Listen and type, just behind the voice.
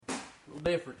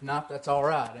little different tonight. That's all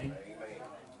right, ain't it?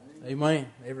 Amen.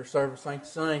 Every service ain't the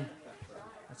same.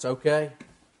 That's okay.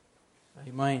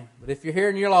 Amen. But if you're here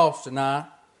and you're lost tonight,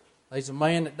 there's a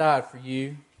man that died for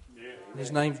you.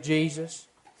 His name's Jesus.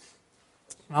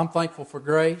 I'm thankful for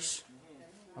grace.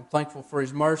 I'm thankful for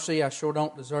His mercy. I sure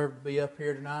don't deserve to be up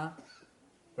here tonight.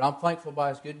 But I'm thankful by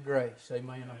His good grace.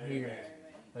 Amen. I'm here.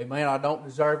 Amen. I don't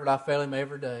deserve it. I fail Him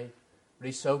every day. But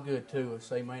He's so good to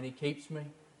us. Amen. He keeps me.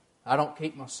 I don't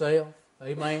keep myself.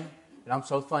 Amen. And I'm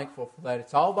so thankful for that.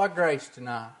 It's all by grace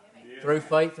tonight. Through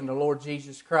faith in the Lord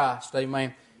Jesus Christ.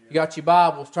 Amen. You got your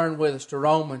Bibles, turn with us to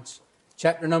Romans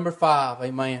chapter number 5.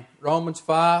 Amen. Romans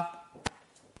 5,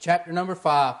 chapter number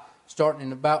 5, starting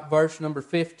in about verse number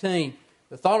 15.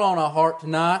 The thought on our heart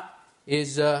tonight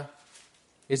is a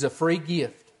free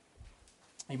gift.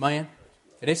 Amen.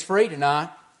 It is free tonight.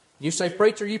 You say,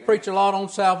 preacher, you preach a lot on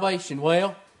salvation.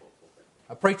 Well,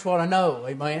 I preach what I know.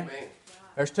 Amen.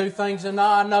 There's two things that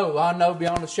I know. I know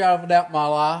beyond a shadow of a doubt in my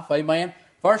life. Amen.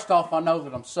 First off, I know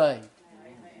that I'm saved.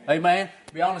 Amen.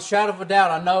 Beyond a shadow of a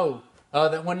doubt, I know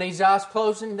that when these eyes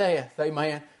close in death,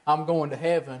 amen, I'm going to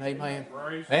heaven. Amen.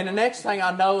 And the next thing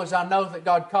I know is I know that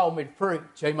God called me to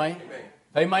preach. Amen.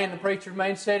 Amen. The preacher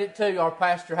man said it too. Our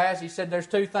pastor has. He said there's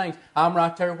two things. I'm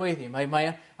right there with him.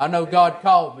 Amen. I know God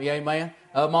called me. Amen.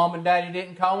 Mom and Daddy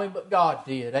didn't call me, but God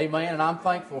did. Amen. And I'm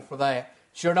thankful for that.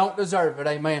 Sure don't deserve it.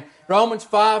 Amen. Romans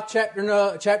 5, chapter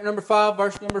number 5,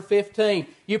 verse number 15.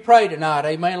 You pray tonight.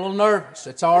 Amen. A little nervous.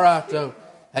 It's all right though.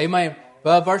 Amen.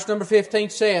 Verse number 15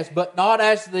 says, but not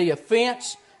as the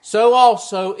offense, so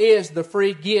also is the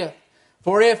free gift.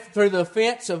 For if through the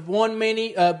offense of one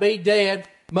many be dead,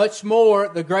 much more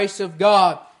the grace of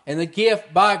God and the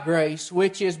gift by grace,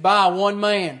 which is by one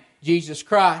man, Jesus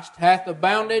Christ, hath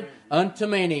abounded unto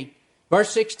many. Verse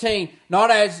 16,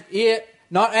 not as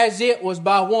it was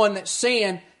by one that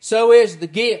sinned, so is the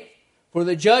gift. For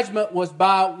the judgment was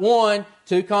by one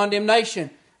to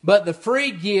condemnation, but the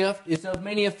free gift is of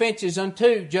many offenses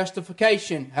unto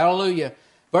justification. Hallelujah.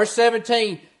 Verse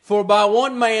 17, for by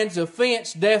one man's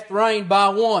offense death reigned by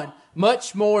one,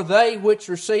 much more they which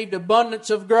received abundance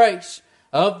of grace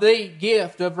of the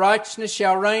gift of righteousness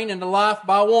shall reign into life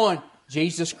by one,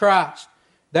 Jesus Christ.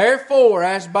 Therefore,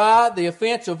 as by the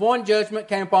offense of one judgment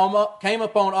came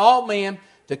upon all men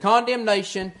to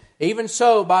condemnation, even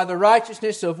so by the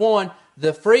righteousness of one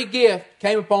the free gift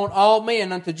came upon all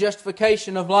men unto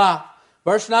justification of life.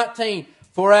 Verse 19,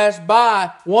 for as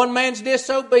by one man's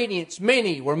disobedience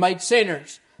many were made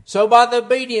sinners, so by the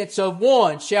obedience of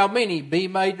one shall many be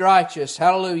made righteous.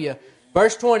 Hallelujah.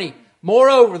 Verse 20,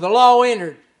 moreover the law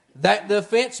entered, that the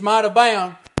offense might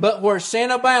abound, but where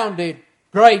sin abounded,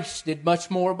 grace did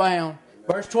much more abound.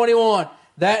 Verse 21,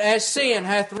 that as sin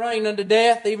hath reigned unto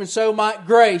death, even so might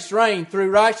grace reign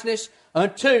through righteousness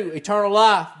unto eternal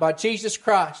life by Jesus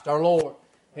Christ our Lord.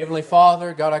 Heavenly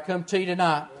Father, God, I come to you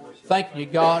tonight. Thank you,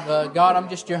 God. God, I'm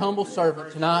just your humble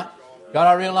servant tonight. God,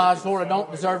 I realize, Lord, I don't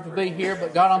deserve to be here,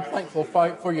 but God, I'm thankful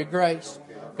for your grace.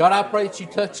 God, I pray that you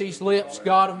touch these lips,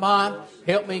 God of mine.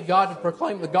 Help me, God, to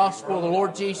proclaim the gospel of the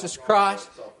Lord Jesus Christ.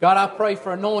 God, I pray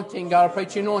for anointing. God, I pray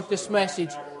that you anoint this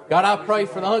message. God, I pray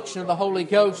for the unction of the Holy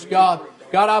Ghost, God.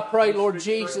 God, I pray, Lord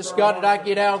Jesus, God, that I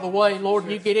get out of the way. Lord,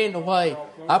 you get in the way.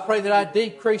 I pray that I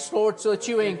decrease, Lord, so that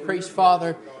you increase,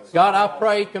 Father. God, I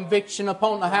pray conviction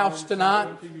upon the house tonight.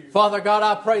 Father, God,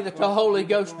 I pray that the Holy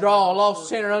Ghost draw a lost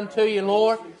sinner unto you,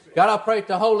 Lord. God, I pray that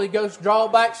the Holy Ghost draw a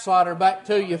backslider back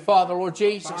to you, Father, Lord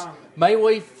Jesus. May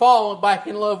we fall back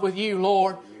in love with you,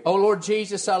 Lord. Oh, Lord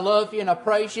Jesus, I love you and I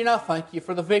praise you and I thank you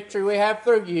for the victory we have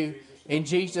through you. In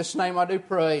Jesus' name I do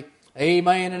pray.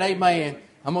 Amen and amen.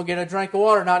 I'm going to get a drink of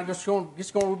water tonight.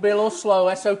 It's going to be a little slow.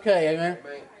 That's okay. Amen.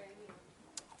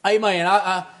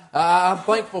 Amen. I'm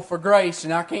thankful for grace,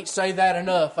 and I can't say that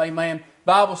enough. Amen. The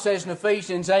Bible says in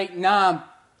Ephesians 8 and 9,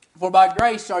 for by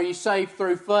grace are you saved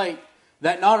through faith,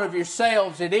 that not of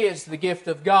yourselves it is the gift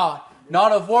of God,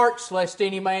 not of works, lest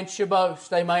any man should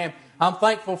boast. Amen. I'm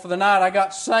thankful for the night I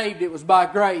got saved. It was by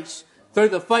grace, through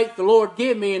the faith the Lord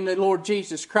gave me in the Lord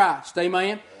Jesus Christ.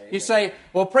 Amen. You say,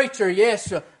 well, preacher,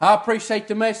 yes, I appreciate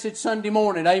the message Sunday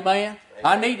morning. Amen.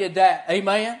 I needed that.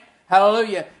 Amen.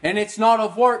 Hallelujah. And it's not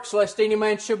of works, lest any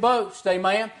man should boast.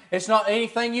 Amen. It's not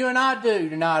anything you and I do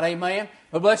tonight. Amen.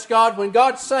 But bless God, when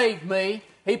God saved me,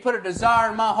 He put a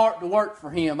desire in my heart to work for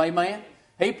Him. Amen.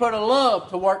 He put a love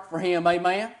to work for Him.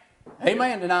 Amen.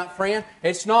 Amen tonight, friend.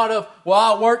 It's not of, well,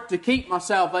 I work to keep my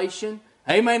salvation.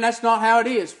 Amen. That's not how it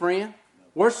is, friend.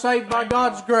 We're saved by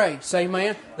God's grace.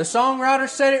 Amen. The songwriter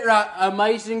said it right.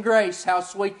 Amazing grace, how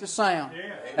sweet the sound.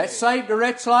 That saved a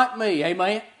wretch like me.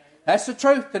 Amen. That's the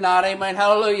truth tonight, amen,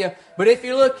 hallelujah. But if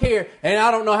you look here, and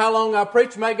I don't know how long I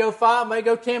preach, may go 5, may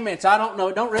go 10 minutes, I don't know,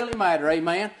 it don't really matter,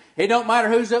 amen. It don't matter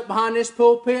who's up behind this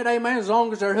pulpit, amen, as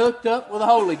long as they're hooked up with the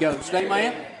Holy Ghost,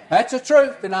 amen. That's the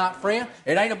truth tonight, friend.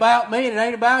 It ain't about me, and it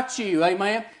ain't about you,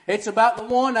 amen. It's about the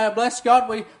one, bless God,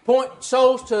 we point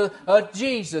souls to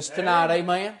Jesus tonight,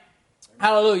 amen.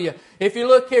 Hallelujah. If you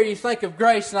look here, you think of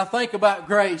grace, and I think about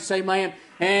grace, amen.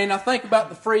 And I think about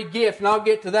the free gift, and I'll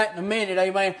get to that in a minute,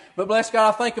 amen. But bless God,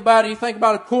 I think about it. You think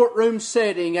about a courtroom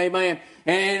setting, amen.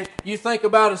 And you think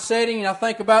about a setting, and I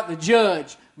think about the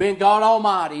judge being God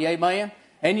Almighty, amen.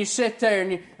 And you sit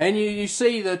there, and you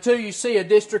see the two. You see a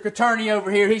district attorney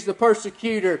over here. He's the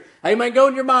persecutor, amen. Go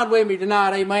in your mind with me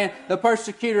tonight, amen. The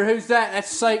persecutor, who's that? That's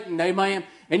Satan, amen.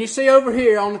 And you see over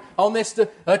here on this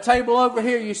table over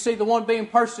here, you see the one being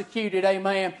persecuted,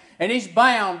 amen. And he's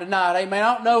bound tonight, amen.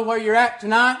 I don't know where you're at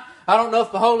tonight. I don't know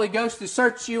if the Holy Ghost has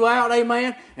searched you out,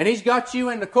 amen. And He's got you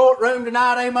in the courtroom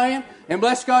tonight, amen. And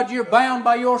bless God, you're bound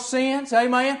by your sins,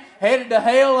 amen. Headed to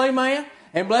hell, amen.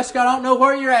 And bless God, I don't know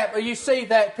where you're at, but you see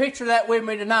that, picture that with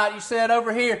me tonight. You see that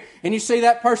over here, and you see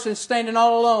that person standing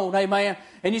all alone, amen.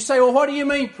 And you say, well, what do you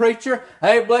mean, preacher?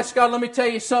 Hey, bless God, let me tell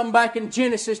you something back in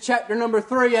Genesis chapter number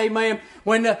 3, amen,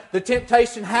 when the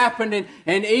temptation happened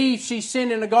and Eve, she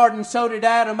sinned in the garden, so did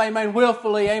Adam, amen,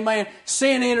 willfully, amen.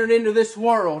 Sin entered into this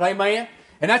world, amen.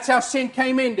 And that's how sin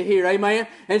came into here, amen.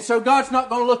 And so God's not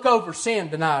going to look over sin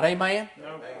tonight, amen.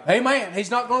 No. Amen.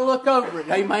 He's not going to look over it,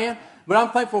 amen. But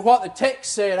I'm thankful for what the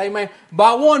text said, amen.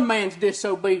 By one man's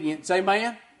disobedience,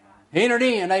 amen. Entered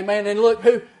in, amen. And look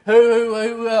who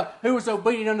was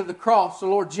obedient unto the cross, the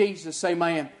Lord Jesus,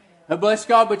 amen. Bless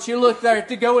God. But you look there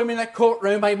to go in that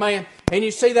courtroom, amen. And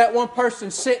you see that one person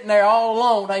sitting there all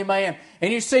alone, amen.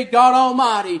 And you see God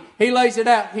Almighty, He lays it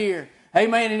out here,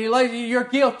 amen. And He lays it, you're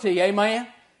guilty, amen.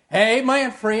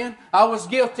 Amen, friend. I was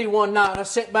guilty one night. I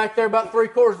sat back there about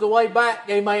 3/4 of the way back,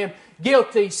 amen.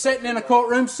 Guilty, sitting in a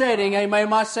courtroom setting, amen,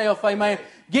 myself, amen.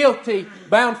 Guilty,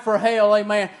 bound for hell,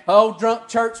 amen. Old drunk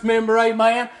church member,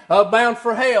 amen. Bound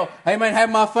for hell, amen. Have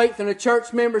my faith in the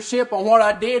church membership on what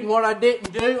I did and what I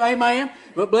didn't do, amen.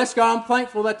 But bless God, I'm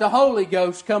thankful that the Holy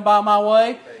Ghost come by my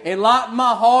way, enlightened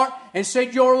my heart, and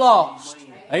said, you're lost,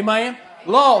 amen.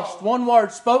 Lost, one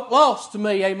word spoke lost to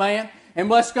me, amen. And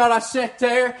bless God, I sat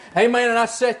there, amen, and I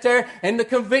sat there, and the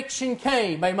conviction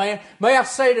came, amen. May I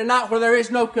say tonight, where there is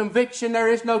no conviction, there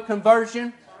is no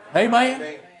conversion,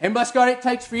 amen. And bless God, it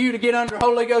takes for you to get under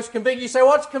Holy Ghost conviction. You say,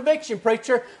 what's conviction,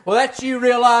 preacher? Well, that's you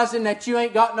realizing that you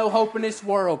ain't got no hope in this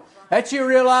world. That's you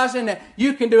realizing that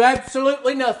you can do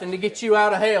absolutely nothing to get you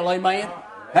out of hell, amen.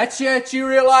 That's you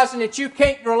realizing that you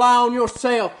can't rely on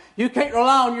yourself. You can't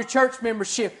rely on your church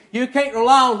membership. You can't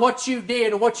rely on what you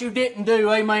did or what you didn't do,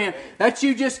 amen. That's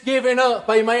you just giving up,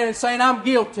 amen, and saying, I'm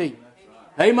guilty.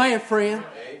 Amen, friend.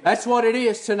 That's what it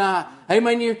is tonight.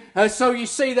 Amen. So you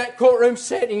see that courtroom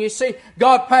setting. You see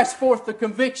God pass forth the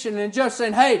conviction and just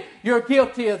saying, hey, you're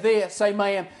guilty of this.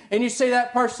 Amen. And you see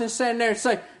that person standing there and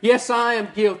say, yes, I am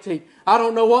guilty. I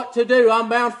don't know what to do. I'm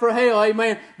bound for hell.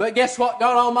 Amen. But guess what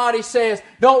God Almighty says?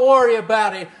 Don't worry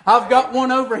about it. I've got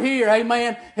one over here.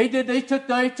 Amen. He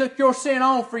took your sin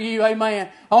on for you. Amen.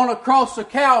 On a cross of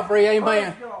Calvary.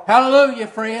 Amen. Hallelujah,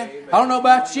 friend. I don't know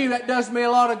about you. That does me a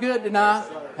lot of good tonight.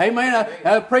 Amen.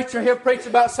 A preacher, he'll preach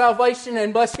about salvation,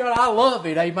 and bless God, I love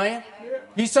it. Amen.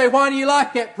 You say, why do you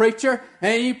like that, preacher?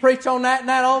 And you preach on that and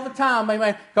that all the time,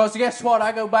 amen. Because guess what?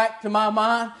 I go back to my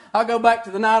mind. I go back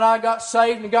to the night I got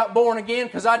saved and got born again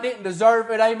because I didn't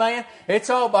deserve it, amen. It's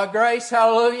all by grace,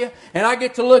 hallelujah. And I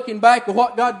get to looking back at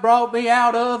what God brought me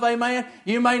out of, amen.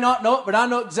 You may not know it, but I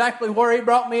know exactly where He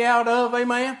brought me out of,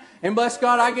 amen. And bless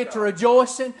God, I get to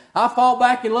rejoicing. I fall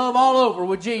back in love all over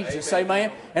with Jesus,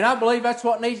 amen. And I believe that's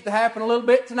what needs to happen a little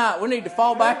bit tonight. We need to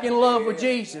fall back in love with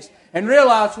Jesus and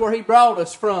realize where He brought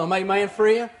us from, amen,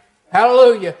 friend.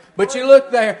 Hallelujah. But you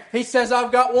look there, He says,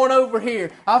 I've got one over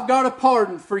here. I've got a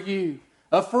pardon for you.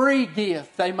 A free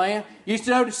gift, amen. You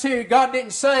notice here, God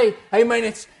didn't say, amen,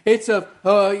 it's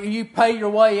you pay your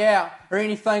way out or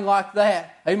anything like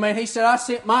that. Amen. He said, I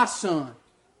sent my Son,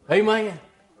 amen,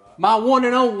 my one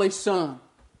and only Son,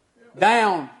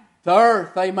 down to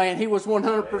earth, amen. He was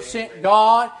 100%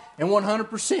 God and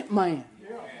 100% man.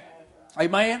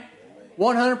 Amen.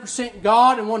 100%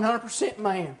 God and 100%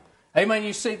 man. Amen.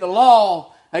 You see the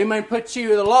law, amen,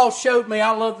 the law showed me.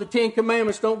 I love the 10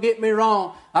 Commandments, don't get me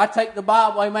wrong. I take the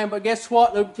Bible, amen, but guess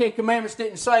what? The 10 Commandments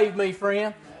didn't save me,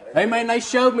 friend. Amen. They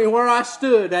showed me where I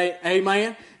stood,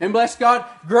 amen. And bless God,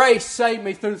 grace saved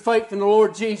me through faith in the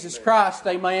Lord Jesus Christ,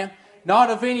 amen. Not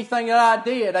of anything that I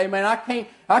did, amen. I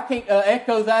can't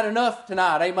echo that enough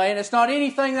tonight, amen. It's not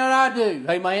anything that I do,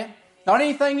 amen. Not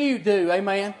anything you do,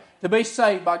 amen, to be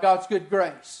saved by God's good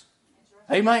grace.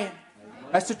 Amen.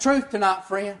 That's the truth tonight,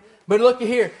 friend. But look at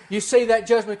here. You see that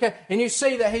judgment, and you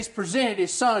see that He's presented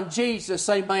His Son, Jesus,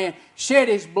 amen, shed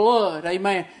His blood,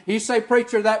 amen. You say,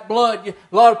 preacher, that blood,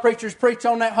 a lot of preachers preach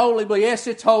on that holy blood. Yes,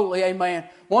 it's holy, amen.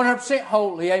 100%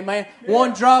 holy, amen.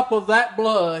 One drop of that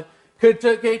blood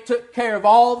took care of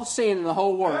all the sin in the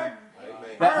whole world. Amen.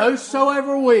 That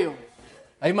whosoever will,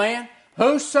 amen,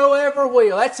 whosoever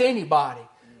will, that's anybody.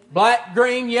 Black,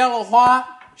 green, yellow, white,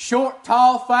 short,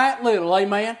 tall, fat, little,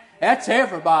 amen. That's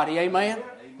everybody, amen.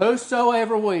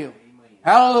 Whosoever will.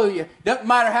 Hallelujah. Doesn't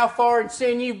matter how far in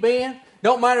sin you've been.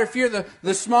 Don't matter if you're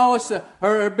the smallest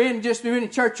or been in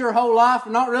church your whole life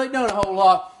and not really done a whole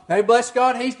lot. Hey, bless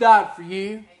God, He's died for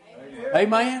you.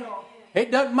 Amen. It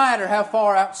doesn't matter how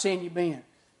far out in sin you've been.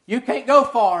 You can't go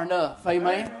far enough.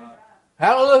 Amen.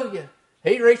 Hallelujah.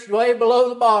 He reached way below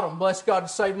the bottom. Bless God to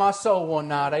save my soul one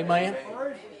night. Amen.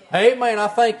 Amen. I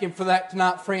thank Him for that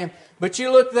tonight, friend. But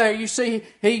you look there, you see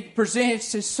He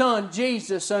presents His Son,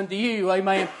 Jesus, unto you.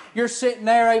 Amen. You're sitting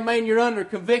there, amen, you're under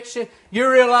conviction. You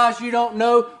realize you don't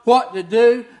know what to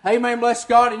do. Amen, bless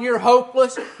God, and you're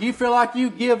hopeless. You feel like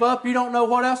you give up. You don't know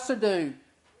what else to do.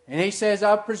 And He says,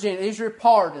 I present, is your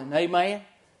pardon. Amen.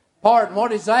 Pardon,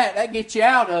 what is that? That gets you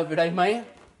out of it. Amen.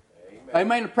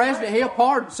 Amen. The President, He'll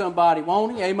pardon somebody,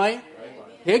 won't He? Amen.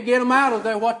 He'll get them out of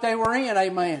there what they were in.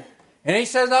 Amen. And He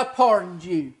says, I pardoned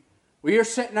you. Well, you're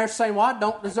sitting there saying, well, I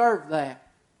don't deserve that.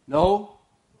 No,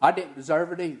 I didn't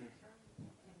deserve it either.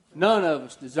 None of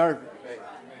us deserve it.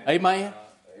 Amen.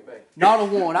 Not a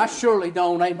one. I surely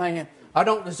don't. Amen. I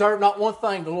don't deserve not one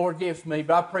thing the Lord gives me,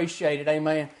 but I appreciate it.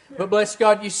 Amen. But bless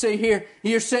God, you see here,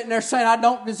 you're sitting there saying, I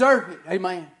don't deserve it.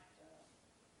 Amen.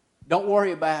 Don't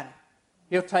worry about it.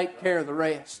 He'll take care of the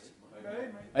rest.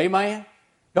 Amen.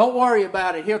 Don't worry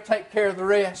about it. He'll take care of the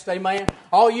rest. Amen.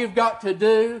 All you've got to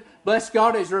do, bless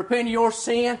God, is repent of your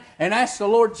sin and ask the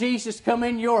Lord Jesus to come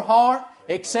in your heart.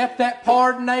 Accept that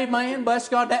pardon. Amen. Bless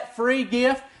God, that free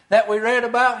gift that we read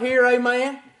about here.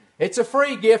 Amen. It's a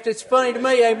free gift. It's funny to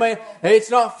me. Amen.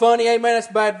 It's not funny. Amen. It's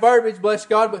bad verbiage. Bless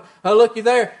God. But looky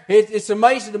there. It's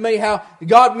amazing to me how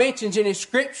God mentions in His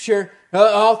Scripture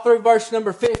all through verse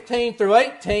number 15 through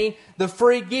 18 the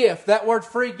free gift. That word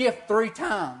free gift 3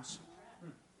 times.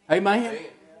 Amen.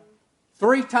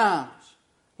 3 times.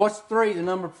 What's 3? The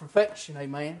number of perfection.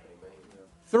 Amen.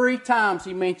 3 times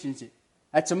He mentions it.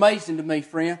 That's amazing to me,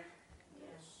 friend.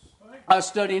 I was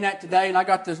studying that today, and I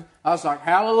was like,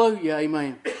 hallelujah,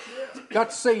 amen.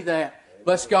 Got to see that.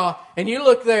 Bless God. And you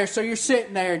look there, so you're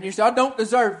sitting there, and you say, I don't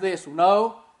deserve this. Well,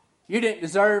 no, you didn't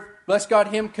deserve, bless God,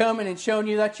 Him coming and showing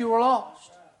you that you were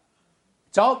lost.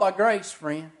 It's all by grace,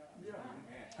 friend.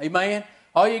 Amen.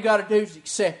 All you got to do is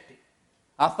accept it.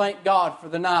 I thank God for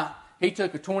the night He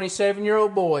took a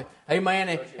 27-year-old boy,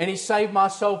 amen, and He saved my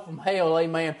soul from hell,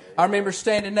 amen. I remember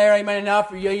standing there, amen, and now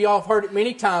for you all have heard it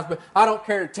many times, but I don't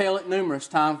care to tell it numerous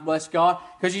times, bless God,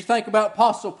 because you think about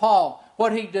Apostle Paul,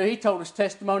 what he did, he told his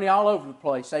testimony all over the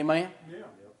place, amen. Yeah.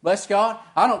 Bless God.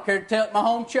 I don't care to tell it in my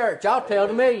home church. I'll tell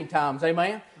it 1,000,000 times,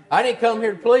 amen. I didn't come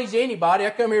here to please anybody. I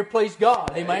come here to please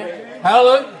God, amen.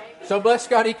 Hallelujah. So bless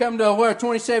God, he come to where a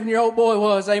 27-year-old boy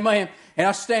was, amen. And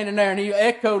I was standing there, and he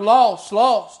echoed,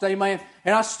 lost, amen.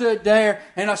 And I stood there,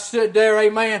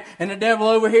 amen. And the devil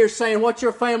over here saying, what's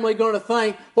your family going to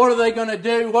think? What are they going to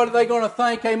do? What are they going to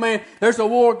think, amen? There's a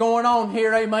war going on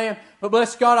here, amen. But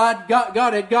bless God,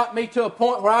 God had got me to a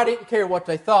point where I didn't care what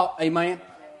they thought, amen.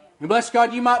 And bless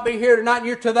God, you might be here tonight, and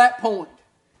you're to that point.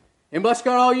 And bless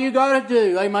God, all you got to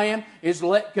do, amen, is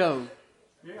let go.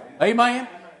 Amen.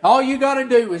 All you got to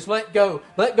do is let go.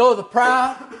 Let go of the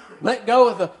pride. Let go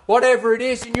of the whatever it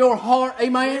is in your heart.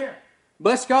 Amen.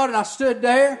 Bless God. And I stood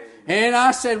there and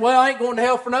I said, well, I ain't going to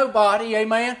hell for nobody.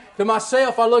 Amen. To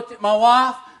myself, I looked at my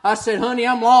wife. I said, honey,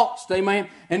 I'm lost. Amen.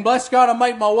 And bless God, I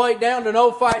made my way down to an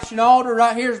old-fashioned altar.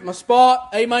 Right here's my spot.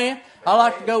 Amen. I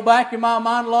like to go back in my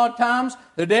mind a lot of times.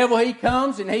 The devil, he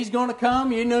comes and he's going to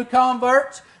come. You new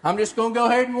converts. I'm just going to go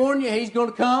ahead and warn you. He's going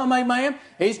to come, amen.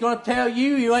 He's going to tell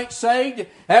you ain't saved.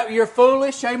 That you're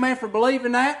foolish, amen, for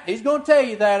believing that. He's going to tell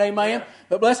you that, amen.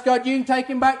 But bless God, you can take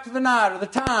him back to the night or the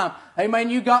time, amen,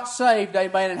 you got saved,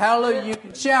 amen. And hallelujah, you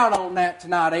can shout on that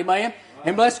tonight, amen.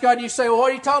 And bless God, you say, well,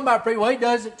 what are you talking about, preacher? Well, he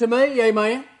does it to me,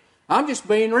 amen. I'm just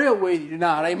being real with you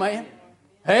tonight, amen.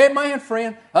 Amen,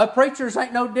 friend. Preachers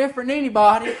ain't no different than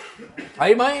anybody.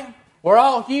 Amen. We're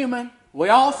all human. We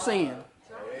all sin.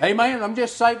 Amen. I'm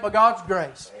just saved by God's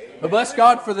grace. But bless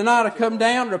God for the night I come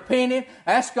down, repented,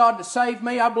 asked God to save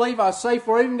me. I believe I was saved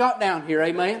before I even got down here.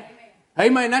 Amen.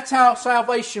 Amen. That's how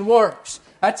salvation works.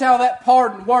 That's how that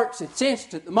pardon works. It's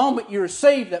instant. The moment you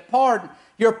receive that pardon,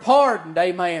 You're pardoned.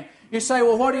 Amen. You say,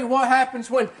 well, what happens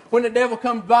when the devil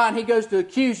comes by and he goes to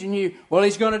accusing you? Well,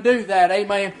 he's going to do that.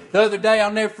 Amen. The other day,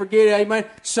 I'll never forget it. Amen.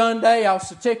 Sunday, I was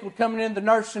so tickled coming in the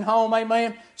nursing home.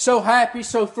 Amen. So happy,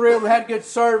 so thrilled. We had a good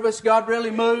service. God really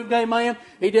moved. Amen.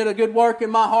 He did a good work in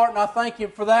my heart, and I thank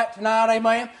Him for that tonight.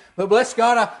 Amen. But bless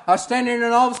God, I was standing there,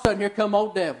 and all of a sudden, here come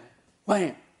old devil.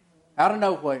 Wham. Out of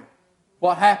nowhere.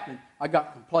 What happened? I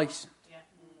got complacent.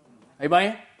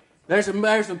 Amen. There's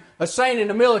a saying in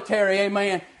the military,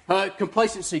 amen,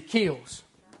 complacency kills.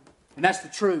 And that's the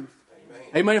truth.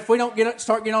 Amen. If we don't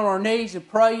start getting on our knees and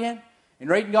praying and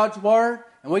reading God's Word,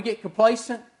 and we get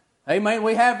complacent, amen,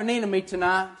 we have an enemy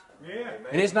tonight. Yeah.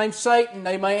 And his name's Satan,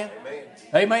 amen. Amen.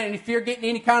 Amen. And if you're getting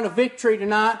any kind of victory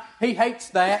tonight, he hates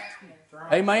that.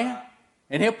 Amen.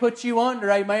 And he'll put you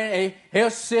under, amen. He'll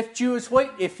sift you as wheat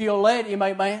if you'll let him,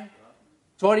 amen.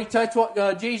 That's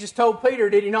what Jesus told Peter,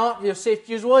 did He not? He'll sift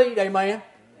you as wheat, amen.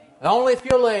 Only if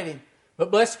you'll let Him.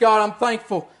 But bless God, I'm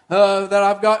thankful that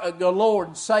I've got a Lord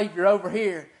and Savior over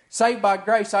here. Saved by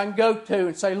grace, I can go to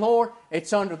and say, Lord,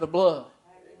 it's under the blood.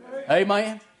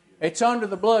 Amen. It's under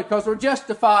the blood because we're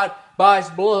justified by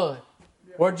His blood.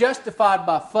 We're justified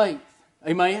by faith.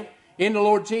 Amen. In the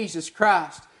Lord Jesus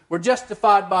Christ. We're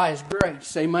justified by His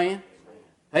grace. Amen.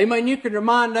 Amen. You can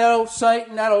remind that old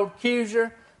Satan, that old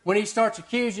accuser, when he starts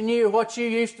accusing you of what you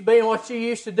used to be and what you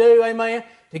used to do, amen,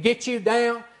 to get you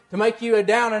down, to make you a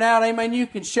down and out, amen, you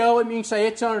can show him, you can say,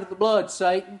 it's under the blood,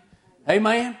 Satan.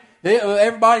 Amen.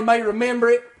 Everybody may remember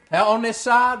it on this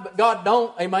side, but God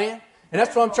don't, amen. And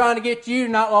that's what I'm trying to get you,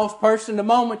 not lost person. The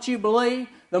moment you believe,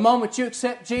 the moment you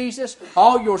accept Jesus,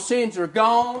 all your sins are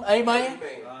gone, amen.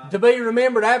 To be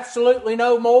remembered absolutely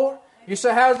no more. You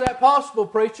say, how's that possible,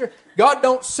 preacher? God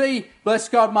don't see, bless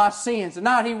God, my sins. The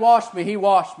night He washed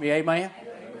me, amen.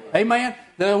 Amen.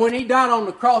 When He died on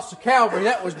the cross of Calvary,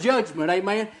 that was judgment,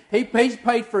 amen. He's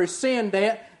paid for His sin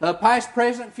debt, past,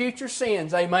 present, future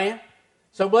sins, amen.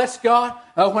 So bless God,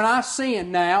 when I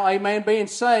sin now, amen, being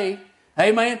saved,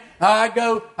 amen, I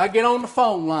get on the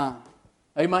phone line,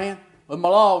 amen, with my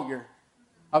lawyer.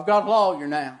 I've got a lawyer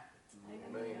now.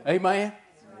 Amen.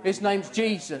 His name's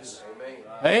Jesus.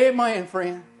 Amen,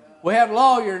 friend. We have a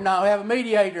lawyer now. We have a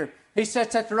mediator. He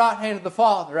sits at the right hand of the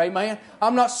Father. Amen.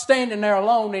 I'm not standing there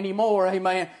alone anymore.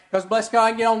 Amen. Because bless God, I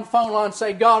can get on the phone line and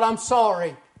say, God, I'm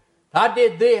sorry. I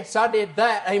did this. I did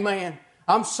that. Amen.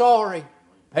 I'm sorry.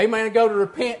 Amen. I go to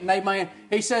repenting. Amen.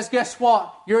 He says, guess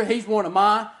what? He's one of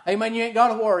mine. Amen. You ain't got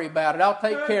to worry about it. I'll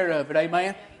take care of it.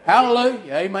 Amen.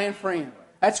 Hallelujah. Amen, friend.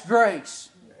 That's grace.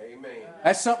 Amen.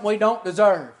 That's something we don't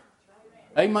deserve.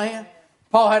 Amen.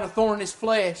 Paul had a thorn in his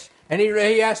flesh, and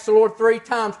he asked the Lord 3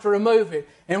 times to remove it.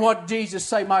 And what did Jesus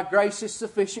say? My grace is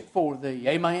sufficient for thee.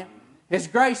 Amen. His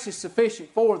grace is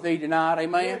sufficient for thee tonight.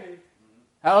 Amen.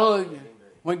 Hallelujah.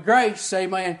 When grace,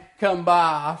 amen, come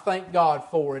by, I thank God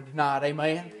for it tonight.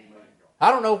 Amen. I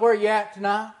don't know where you're at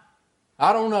tonight.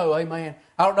 I don't know. Amen.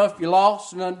 I don't know if you're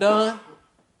lost and undone.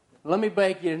 Let me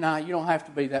beg you tonight, you don't have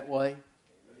to be that way.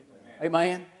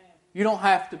 Amen. You don't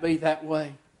have to be that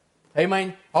way.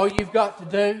 Amen. All you've got to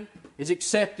do is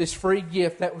accept this free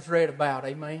gift that was read about.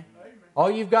 Amen. All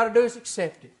you've got to do is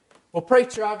accept it. Well,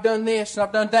 preacher, I've done this and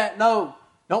I've done that. No,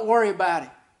 don't worry about it.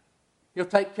 He'll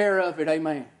take care of it.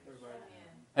 Amen.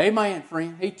 Amen,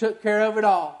 friend. He took care of it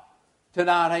all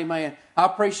tonight. Amen. I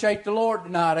appreciate the Lord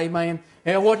tonight. Amen.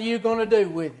 And what are you going to do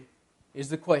with it is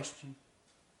the question.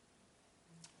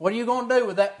 What are you going to do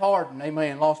with that pardon?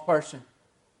 Amen. Lost person.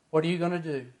 What are you going to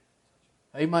do?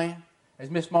 Amen. As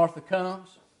Miss Martha comes,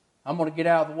 I'm going to get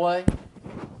out of the way.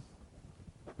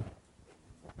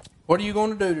 What are you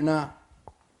going to do tonight?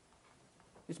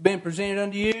 It's been presented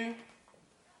unto you.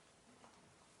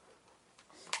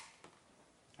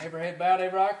 Every head bowed,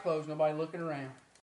 every eye closed, nobody looking around.